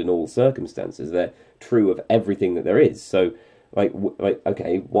to hold in all circumstances. They're true of everything that there is. So,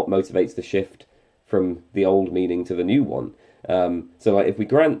 okay, what motivates the shift from the old meaning to the new one? So, if we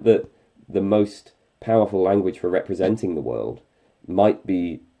grant that the most powerful language for representing the world might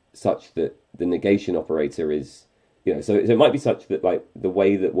be such that the negation operator is, you know, so it might be such that, like, the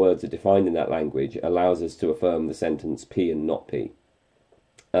way that words are defined in that language allows us to affirm the sentence P and not P.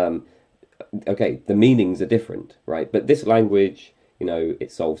 Okay, the meanings are different, right? But this language, you know,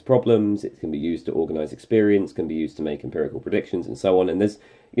 it solves problems, it can be used to organize experience, can be used to make empirical predictions and so on. And there's,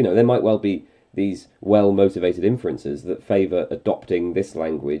 you know, there might well be these well-motivated inferences that favour adopting this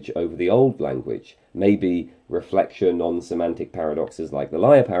language over the old language. Maybe reflection on semantic paradoxes like the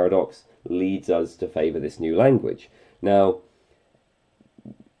liar paradox leads us to favour this new language. Now,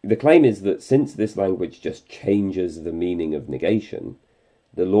 the claim is that since this language just changes the meaning of negation,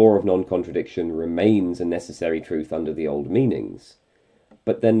 the law of non-contradiction remains a necessary truth under the old meanings.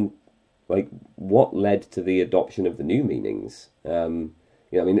 But then, like, what led to the adoption of the new meanings? You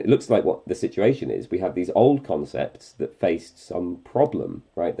know, I mean, it looks like what the situation is. We have these old concepts that faced some problem,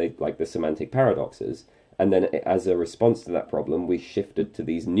 right? They, like the semantic paradoxes. And then as a response to that problem, we shifted to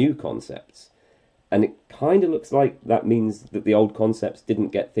these new concepts. And it kind of looks like that means that the old concepts didn't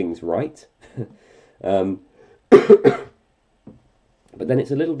get things right. But then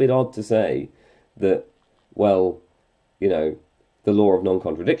it's a little bit odd to say that, well, you know, the law of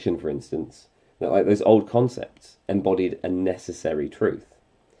non-contradiction, for instance, that like those old concepts embodied a necessary truth.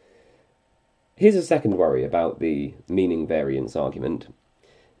 Here's a second worry about the meaning variance argument.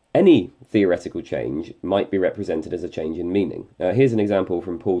 Any theoretical change might be represented as a change in meaning. Here's an example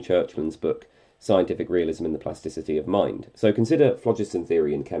from Paul Churchland's book, Scientific Realism and the Plasticity of Mind. So consider phlogiston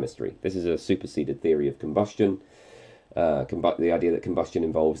theory in chemistry. This is a superseded theory of combustion. The idea that combustion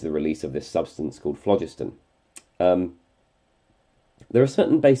involves the release of this substance called phlogiston. There are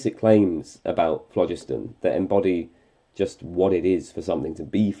certain basic claims about phlogiston that embody just what it is for something to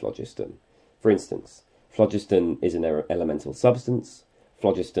be phlogiston. For instance, phlogiston is an elemental substance.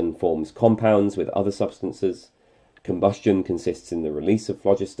 Phlogiston forms compounds with other substances. Combustion consists in the release of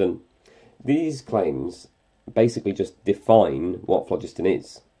phlogiston. These claims basically just define what phlogiston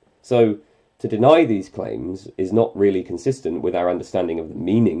is. So, to deny these claims is not really consistent with our understanding of the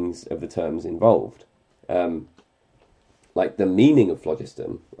meanings of the terms involved. Like the meaning of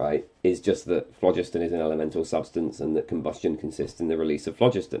phlogiston, right, is just that phlogiston is an elemental substance and that combustion consists in the release of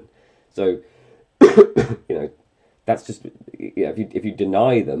phlogiston. So, that's just, if you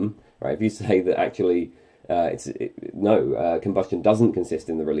deny them, right, if you say that actually combustion doesn't consist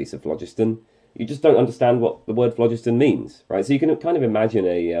in the release of phlogiston, you just don't understand what the word phlogiston means, right? So you can kind of imagine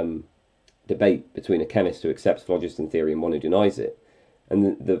a debate between a chemist who accepts phlogiston theory and one who denies it.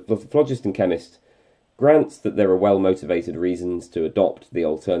 And the phlogiston chemist grants that there are well-motivated reasons to adopt the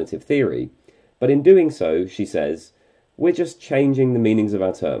alternative theory, but in doing so, she says, we're just changing the meanings of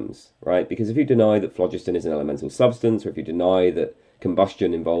our terms, right? Because if you deny that phlogiston is an elemental substance, or if you deny that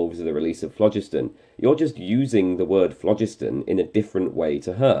combustion involves the release of phlogiston, you're just using the word phlogiston in a different way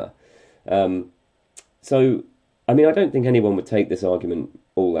to her. So, I mean, I don't think anyone would take this argument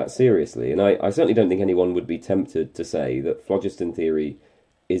all that seriously, and I certainly don't think anyone would be tempted to say that phlogiston theory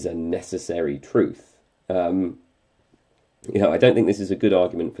is a necessary truth. I don't think this is a good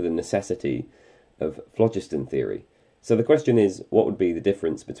argument for the necessity of phlogiston theory. So the question is, what would be the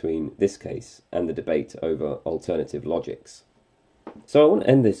difference between this case and the debate over alternative logics? So I want to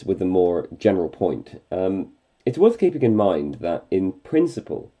end this with a more general point. It's worth keeping in mind that, in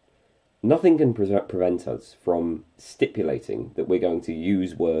principle, nothing can prevent us from stipulating that we're going to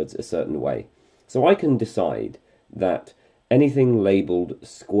use words a certain way. So I can decide that anything labelled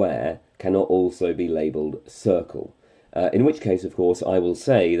square cannot also be labelled circle, in which case, of course, I will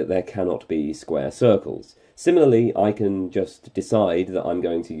say that there cannot be square circles. Similarly, I can just decide that I'm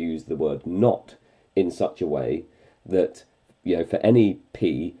going to use the word not in such a way that, for any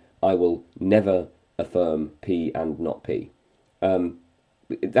P, I will never affirm P and not P.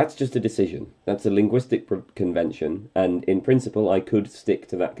 That's just a decision. That's a linguistic convention, and in principle I could stick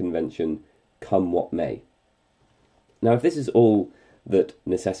to that convention come what may. Now, if this is all that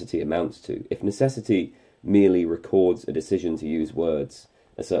necessity amounts to, if necessity merely records a decision to use words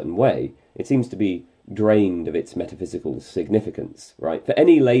a certain way, it seems to be drained of its metaphysical significance, right? For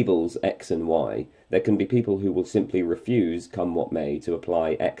any labels X and Y, there can be people who will simply refuse, come what may, to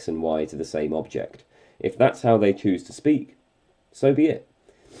apply X and Y to the same object. If that's how they choose to speak, so be it.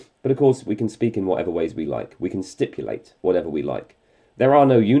 But of course, we can speak in whatever ways we like. We can stipulate whatever we like. There are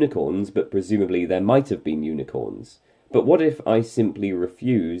no unicorns, but presumably there might have been unicorns. But what if I simply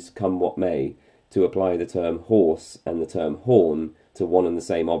refuse, come what may, to apply the term horse and the term horn to one and the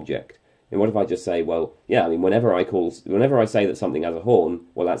same object? And what if I just say, well, yeah, I mean, whenever I say that something has a horn,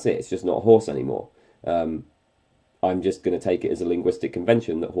 well, that's it. It's just not a horse anymore. I'm just going to take it as a linguistic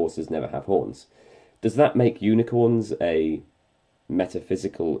convention that horses never have horns. Does that make unicorns a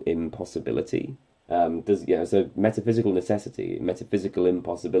metaphysical impossibility? So metaphysical necessity, metaphysical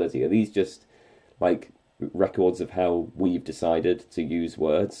impossibility, are these just like records of how we've decided to use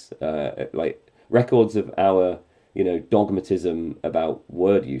words? Like records of our dogmatism about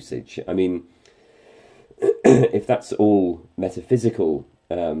word usage? I mean, if that's all metaphysical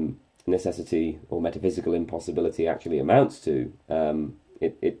necessity or metaphysical impossibility actually amounts to,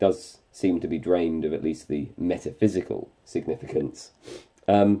 it does seem to be drained of at least the metaphysical significance.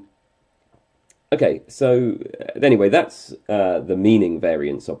 Okay, so anyway, that's the meaning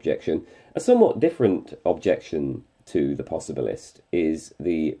variance objection. A somewhat different objection to the possibilist is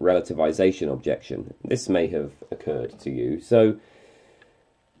the relativization objection. This may have occurred to you. So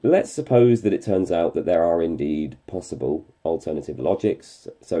let's suppose that it turns out that there are indeed possible alternative logics.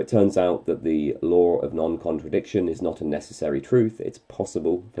 So it turns out that the law of non-contradiction is not a necessary truth. It's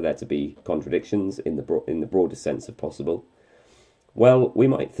possible for there to be contradictions in the broadest sense of possible. Well, we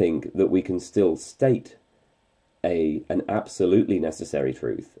might think that we can still state an absolutely necessary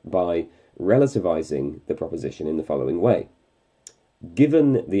truth by relativizing the proposition in the following way.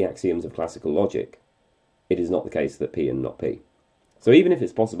 Given the axioms of classical logic, it is not the case that P and not P. So even if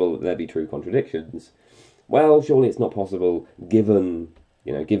it's possible that there be true contradictions, well, surely it's not possible given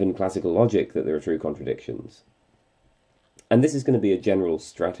classical logic that there are true contradictions. And this is going to be a general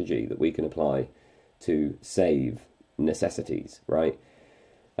strategy that we can apply to save necessities, right?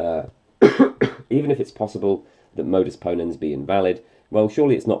 Even if it's possible that modus ponens be invalid, well,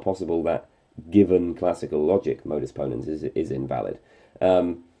 surely it's not possible that given classical logic modus ponens is invalid.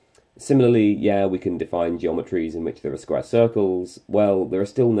 Similarly, yeah, we can define geometries in which there are square circles. Well, there are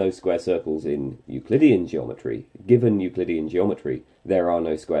still no square circles in Euclidean geometry. Given Euclidean geometry, there are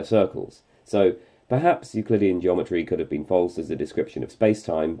no square circles. So perhaps Euclidean geometry could have been false as a description of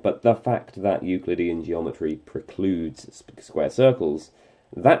space-time, but the fact that Euclidean geometry precludes square circles,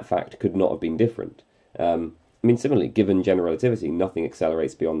 that fact could not have been different. Similarly, given general relativity, nothing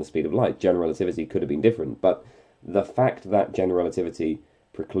accelerates beyond the speed of light. General relativity could have been different, but the fact that general relativity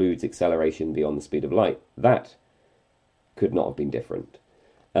precludes acceleration beyond the speed of light, that could not have been different.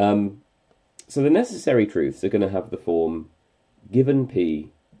 So the necessary truths are going to have the form given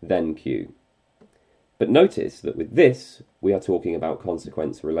P, then Q. But notice that with this, we are talking about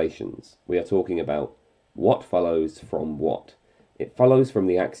consequence relations. We are talking about what follows from what. It follows from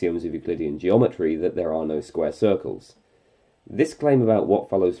the axioms of Euclidean geometry that there are no square circles. This claim about what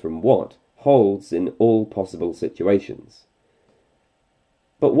follows from what holds in all possible situations.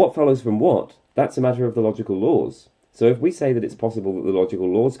 But what follows from what? That's a matter of the logical laws. So if we say that it's possible that the logical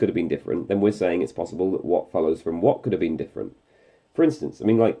laws could have been different, then we're saying it's possible that what follows from what could have been different. For instance,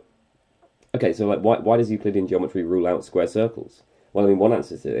 why does Euclidean geometry rule out square circles? Well, one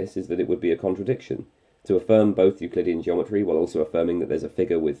answer to this is that it would be a contradiction. To affirm both Euclidean geometry while also affirming that there's a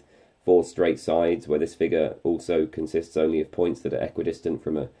figure with 4 straight sides, where this figure also consists only of points that are equidistant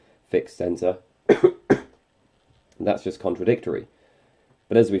from a fixed centre, that's just contradictory.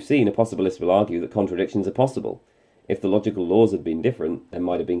 But as we've seen, a possibilist will argue that contradictions are possible. If the logical laws had been different, there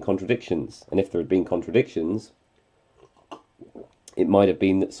might have been contradictions. And if there had been contradictions, it might have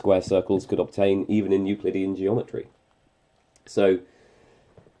been that square circles could obtain even in Euclidean geometry. So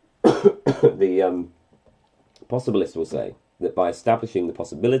the possibilist will say that by establishing the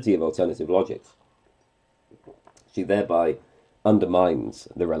possibility of alternative logics, she thereby undermines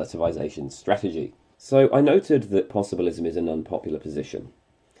the relativization strategy. So I noted that possibilism is an unpopular position.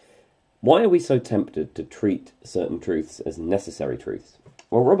 Why are we so tempted to treat certain truths as necessary truths?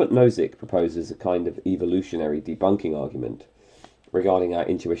 Well, Robert Nozick proposes a kind of evolutionary debunking argument regarding our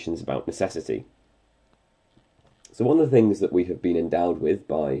intuitions about necessity. So one of the things that we have been endowed with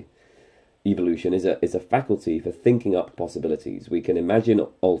by evolution is a faculty for thinking up possibilities. We can imagine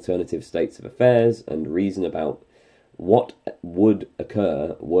alternative states of affairs and reason about what would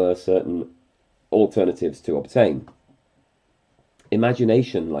occur were certain alternatives to obtain.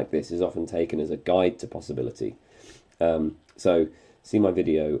 Imagination like this is often taken as a guide to possibility. So see my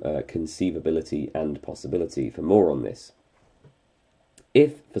video, Conceivability and Possibility, for more on this.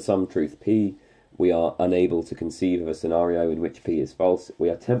 If, for some truth P, we are unable to conceive of a scenario in which P is false, we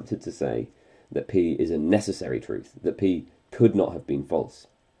are tempted to say that P is a necessary truth, that P could not have been false.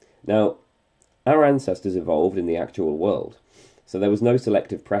 Now, our ancestors evolved in the actual world, so there was no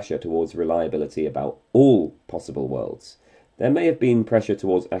selective pressure towards reliability about all possible worlds. There may have been pressure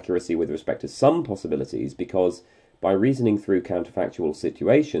towards accuracy with respect to some possibilities because by reasoning through counterfactual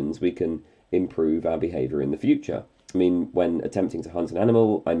situations we can improve our behaviour in the future. When attempting to hunt an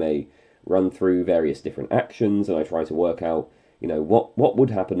animal, I may run through various different actions and I try to work out, what would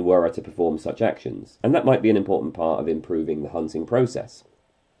happen were I to perform such actions. And that might be an important part of improving the hunting process.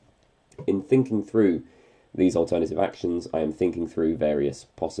 In thinking through these alternative actions, I am thinking through various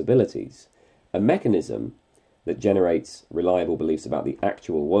possibilities. A mechanism that generates reliable beliefs about the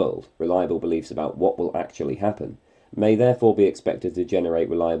actual world, reliable beliefs about what will actually happen, may therefore be expected to generate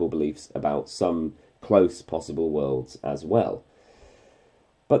reliable beliefs about some close possible worlds as well.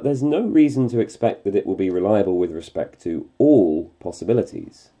 But there's no reason to expect that it will be reliable with respect to all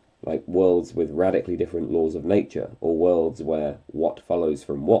possibilities, like worlds with radically different laws of nature, or worlds where what follows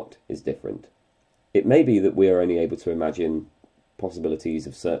from what is different. It may be that we are only able to imagine possibilities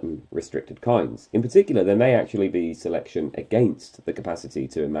of certain restricted kinds. In particular, there may actually be selection against the capacity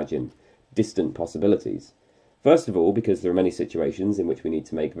to imagine distant possibilities. First of all, because there are many situations in which we need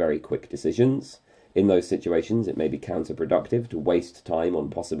to make very quick decisions. In those situations, it may be counterproductive to waste time on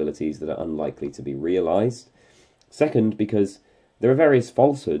possibilities that are unlikely to be realized. Second, because there are various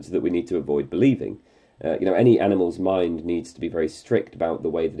falsehoods that we need to avoid believing. Any animal's mind needs to be very strict about the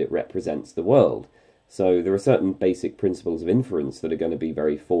way that it represents the world. So there are certain basic principles of inference that are going to be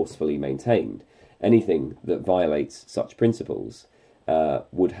very forcefully maintained. Anything that violates such principles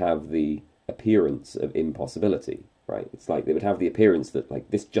would have the appearance of impossibility, right? It's like they would have the appearance that, like,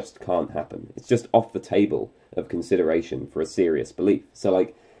 this just can't happen. It's just off the table of consideration for a serious belief. So,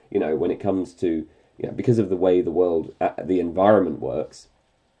 like, when it comes to, because of the way the world, the environment works,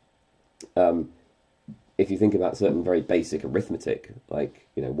 if you think about certain very basic arithmetic, like,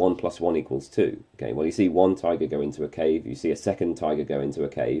 1 + 1 = 2, okay, well, you see one tiger go into a cave, you see a second tiger go into a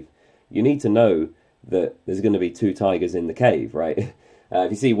cave, you need to know that there's going to be 2 tigers in the cave, right?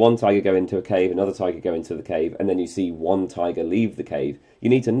 If you see one tiger go into a cave, another tiger go into the cave, and then you see one tiger leave the cave, you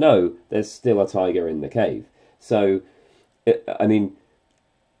need to know there's still a tiger in the cave. So, even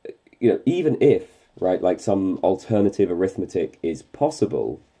if, right, like some alternative arithmetic is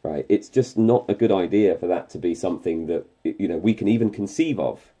possible, right, it's just not a good idea for that to be something that, we can even conceive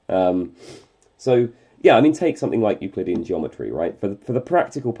of. Take something like Euclidean geometry, right? For the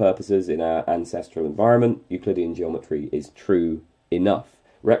practical purposes in our ancestral environment, Euclidean geometry is true enough.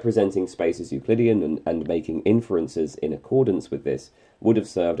 Representing space as Euclidean and making inferences in accordance with this would have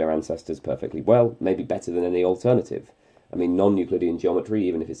served our ancestors perfectly well, maybe better than any alternative. Non-Euclidean geometry,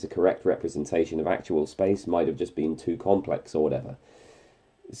 even if it's a correct representation of actual space, might have just been too complex or whatever.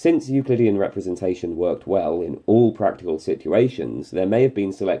 Since Euclidean representation worked well in all practical situations, there may have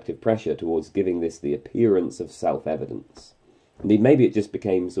been selective pressure towards giving this the appearance of self-evidence. Indeed, maybe it just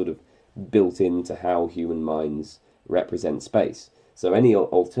became sort of built into how human minds represent space. So any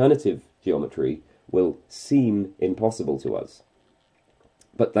alternative geometry will seem impossible to us.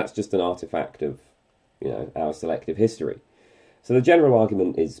 But that's just an artifact of, our selective history. So the general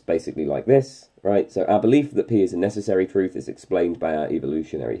argument is basically like this, right? So our belief that P is a necessary truth is explained by our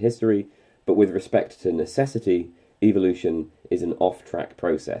evolutionary history, but with respect to necessity, evolution is an off-track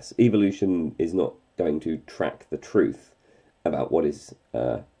process. Evolution is not going to track the truth about what is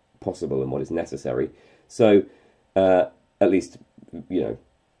possible and what is necessary. So, at least, in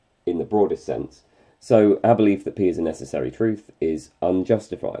the broadest sense. So our belief that P is a necessary truth is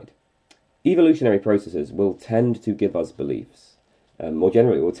unjustified. Evolutionary processes will tend to give us beliefs. More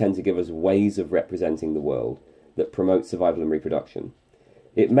generally, will tend to give us ways of representing the world that promote survival and reproduction.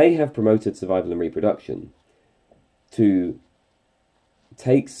 It may have promoted survival and reproduction to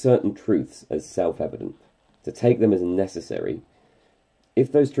take certain truths as self-evident, to take them as necessary,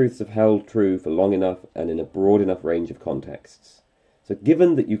 if those truths have held true for long enough and in a broad enough range of contexts. So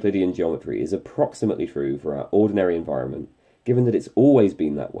given that Euclidean geometry is approximately true for our ordinary environment, given that it's always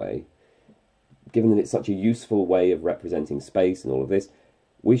been that way, given that it's such a useful way of representing space and all of this,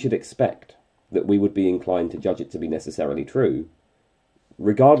 we should expect that we would be inclined to judge it to be necessarily true,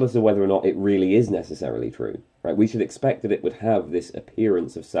 regardless of whether or not it really is necessarily true, right? We should expect that it would have this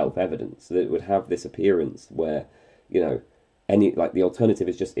appearance of self-evidence, that it would have this appearance where, the alternative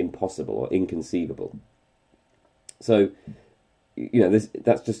is just impossible or inconceivable. So,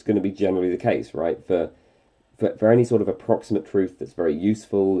 that's just going to be generally the case, right? For any sort of approximate truth that's very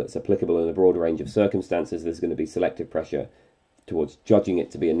useful, that's applicable in a broad range of circumstances, there's going to be selective pressure towards judging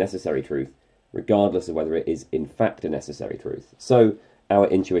it to be a necessary truth, regardless of whether it is in fact a necessary truth. So our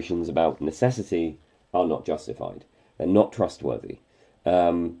intuitions about necessity are not justified. They're not trustworthy.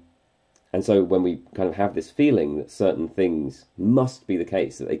 And so when we kind of have this feeling that certain things must be the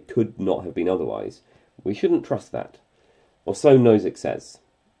case, that they could not have been otherwise, we shouldn't trust that. Or so Nozick says.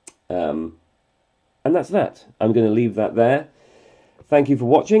 And that's that. I'm going to leave that there. Thank you for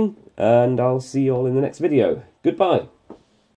watching, and I'll see you all in the next video. Goodbye.